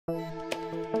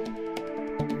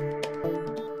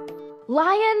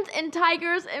Lions and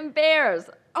tigers and bears.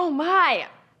 Oh my!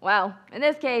 Well, in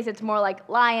this case, it's more like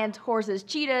lions, horses,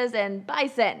 cheetahs, and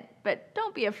bison. But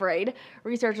don't be afraid.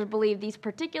 Researchers believe these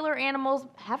particular animals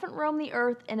haven't roamed the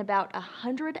earth in about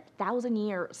 100,000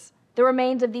 years. The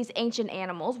remains of these ancient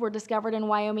animals were discovered in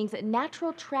Wyoming's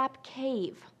Natural Trap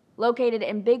Cave. Located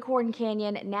in Bighorn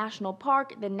Canyon National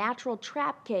Park, the Natural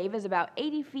Trap Cave is about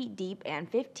 80 feet deep and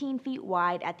 15 feet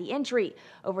wide at the entry.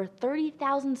 Over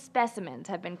 30,000 specimens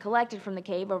have been collected from the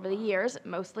cave over the years,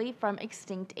 mostly from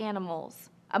extinct animals.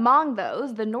 Among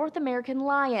those, the North American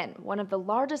lion, one of the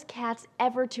largest cats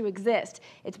ever to exist.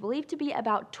 It's believed to be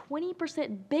about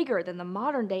 20% bigger than the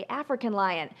modern-day African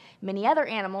lion. Many other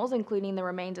animals, including the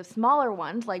remains of smaller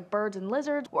ones like birds and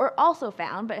lizards, were also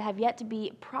found but have yet to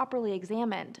be properly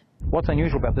examined. What's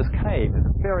unusual about this cave is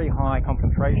a very high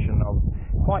concentration of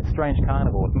quite strange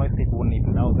carnivores most people wouldn't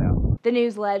even know about. The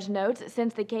News Ledge notes,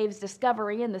 since the cave's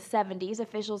discovery in the 70s,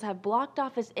 officials have blocked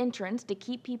off its entrance to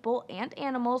keep people and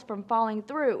animals from falling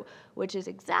through, which is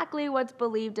exactly what's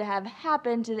believed to have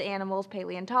happened to the animals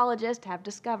paleontologists have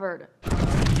discovered.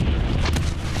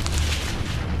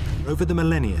 Over the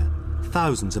millennia,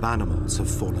 thousands of animals have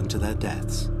fallen to their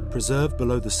deaths. Preserved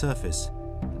below the surface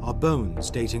are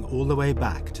bones dating all the way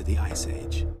back to the Ice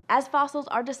Age. As fossils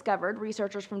are discovered,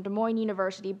 researchers from Des Moines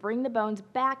University bring the bones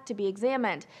back to be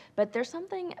examined, but there's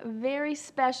something very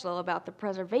special about the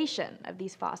preservation of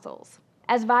these fossils.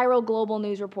 As Viral Global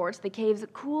News reports, the cave's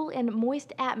cool and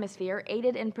moist atmosphere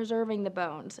aided in preserving the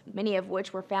bones, many of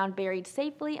which were found buried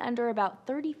safely under about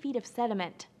 30 feet of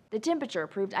sediment. The temperature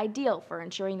proved ideal for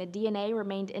ensuring the DNA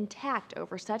remained intact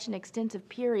over such an extensive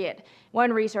period.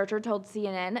 One researcher told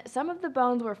CNN some of the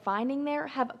bones we're finding there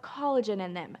have collagen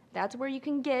in them. That's where you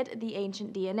can get the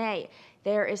ancient DNA.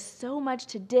 There is so much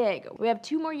to dig. We have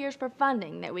 2 more years for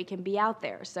funding that we can be out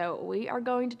there, so we are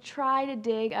going to try to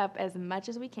dig up as much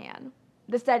as we can.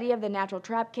 The study of the Natural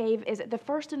Trap Cave is the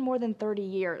first in more than 30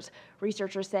 years.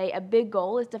 Researchers say a big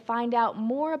goal is to find out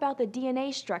more about the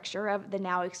DNA structure of the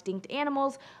now extinct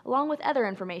animals, along with other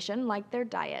information like their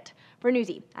diet. For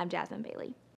Newsy, I'm Jasmine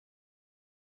Bailey.